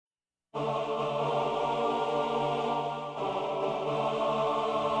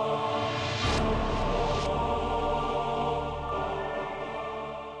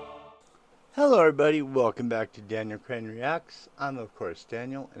Hello everybody, welcome back to Daniel Crane Reacts. I'm of course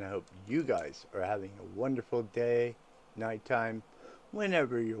Daniel, and I hope you guys are having a wonderful day, nighttime,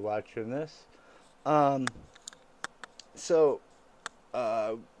 whenever you're watching this. So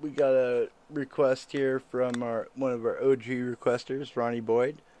we got a request here from one of our OG requesters, Ronnie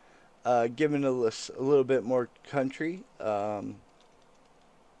Boyd, giving us a little bit more country, according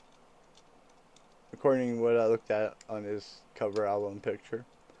to what I looked at on his cover album picture.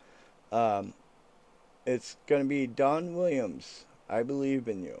 It's going to be Don Williams, I Believe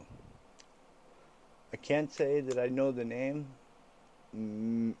in You. I can't say that I know the name.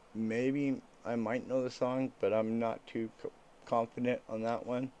 Maybe I might know the song, but I'm not too confident on that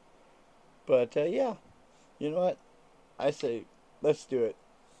one. But yeah, you know what? I say, let's do it.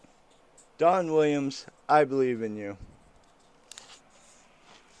 Don Williams, I Believe in You.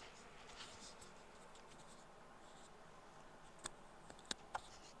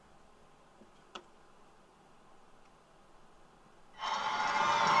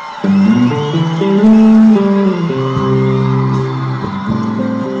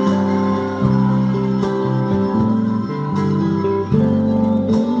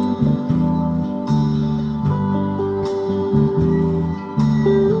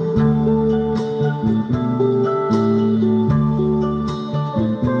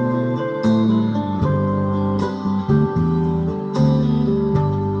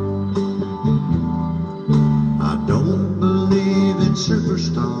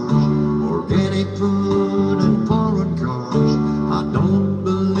 Superstars, organic food and foreign cars. I don't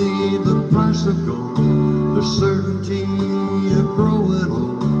believe the price of gold, the certainty of growing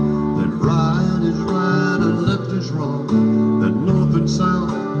old, that right is right and left is wrong, that north and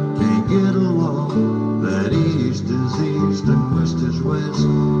south can't get along, that east is east and west is west,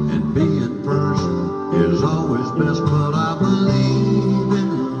 and being first is always best. But I believe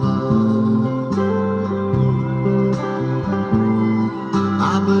in love.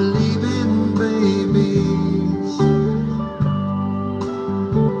 I believe in babies.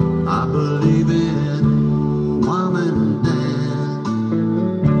 I believe in mom and dad,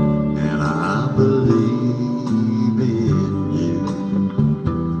 and I believe in you.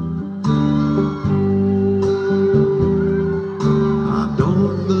 I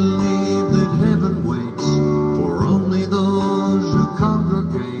don't believe that heaven waits for only those who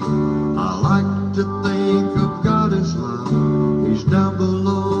congregate. I like to think of God as love. He's down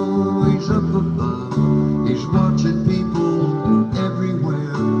below, he's up above, he's watching people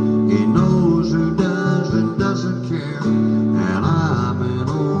everywhere. He knows who does and doesn't care, and I'm an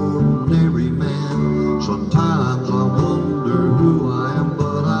ordinary man. Sometimes I wonder who I am,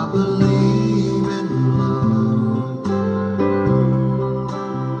 but I believe in love.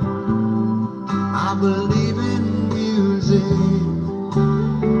 I believe in music.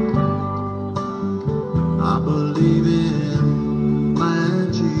 I believe in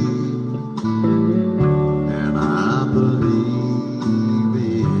magic, and I believe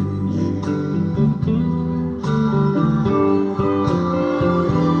in you.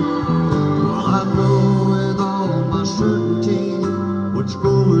 Well, I know with all my certainty what's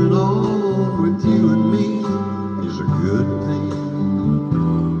going on with you and me is a good thing.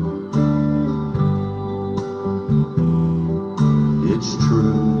 It's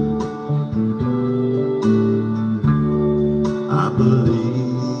true. I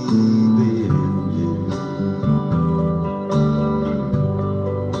believe in you.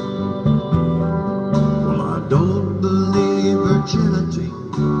 Well, I don't believe virginity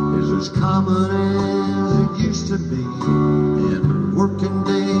is as common as it used to be. In working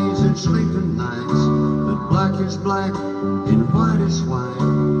days and sleeping nights, that black is black and white is white,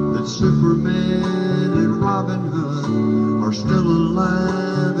 that Superman and Robin Hood are still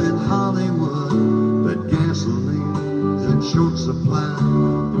alive in Hollywood, that gasoline's in short supply,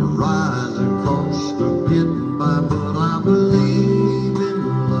 the rising cost of getting by. But I believe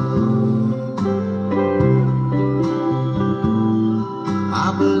in love.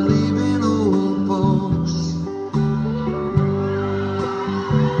 I believe in old folks.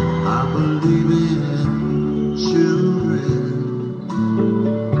 I believe in children,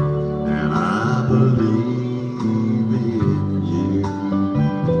 and I believe in you.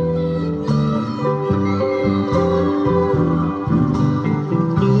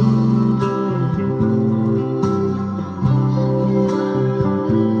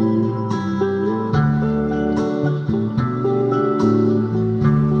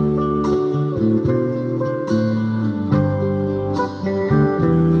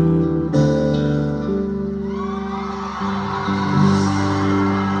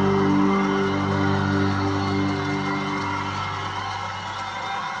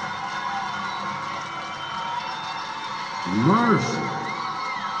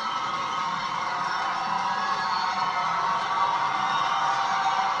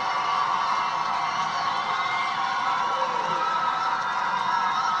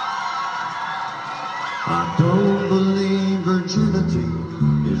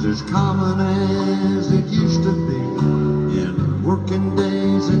 is as common as it used to be. In working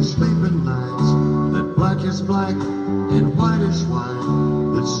days and sleeping nights, that black is black and white is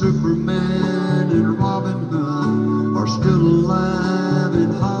white, that Superman and Robin Hood are still alive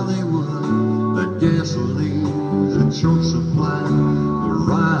in Hollywood, that gasoline's in short supply, the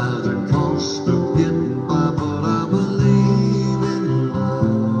rise and cost of getting by, but I believe in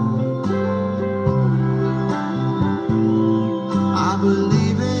love. I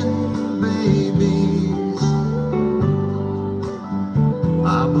believe in babies.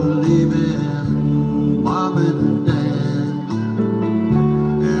 I believe in mom and dad,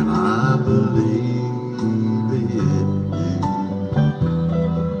 and I believe in you.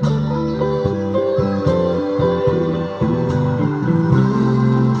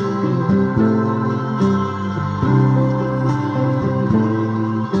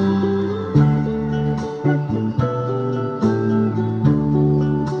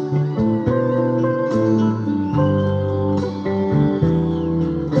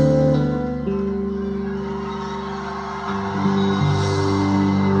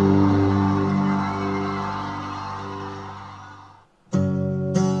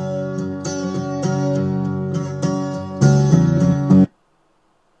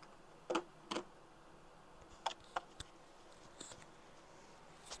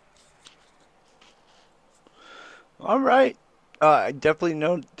 All right. I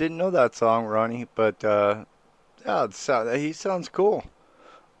definitely didn't know that song, Ronnie, but yeah, he sounds cool.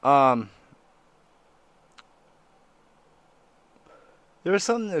 Um, there was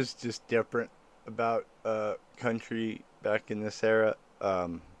something that's just different about country back in this era.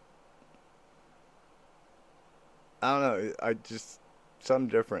 I don't know. I just something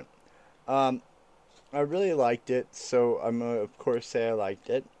different. Um, I really liked it, so I'm gonna of course say I liked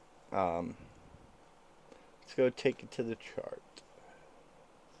it. Um, let's go take it to the chart.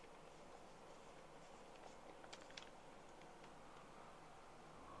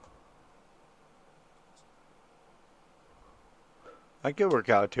 I could work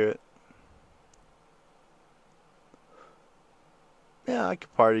out to it. Yeah, I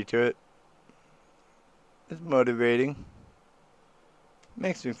could party to it. It's motivating.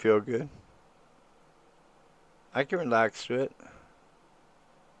 Makes me feel good. I can relax to it.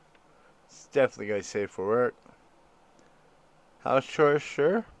 It's definitely gonna save for work. House chores,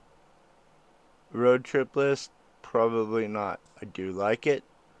 sure. Road trip list, probably not. I do like it.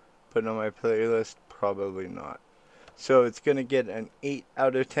 Put it on my playlist, probably not. So it's gonna get an 8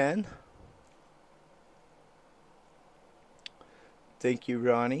 out of 10. Thank you,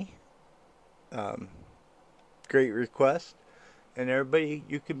 Ronnie. Um, great request. And everybody,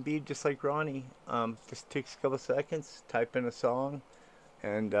 you can be just like Ronnie. Just takes a couple seconds, type in a song,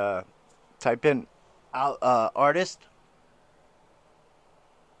 and type in artist.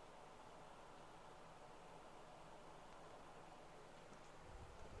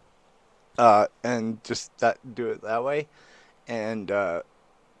 And just do it that way. And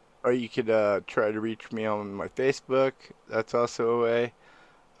or you could try to reach me on my Facebook. That's also a way.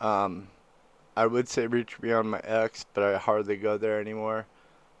 Um, I would say reach me on my X, but I hardly go there anymore.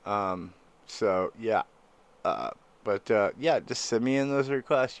 Um, so yeah. Uh, but yeah, just send me in those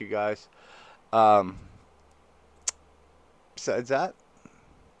requests, you guys. Um, besides that,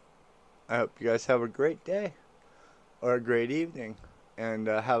 I hope you guys have a great day or a great evening, and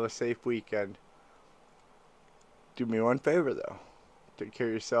have a safe weekend. Do me one favor though. Take care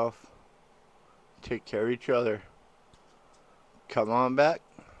of yourself. Take care of each other. Come on back.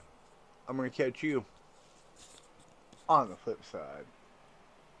 I'm gonna catch you on the flip side.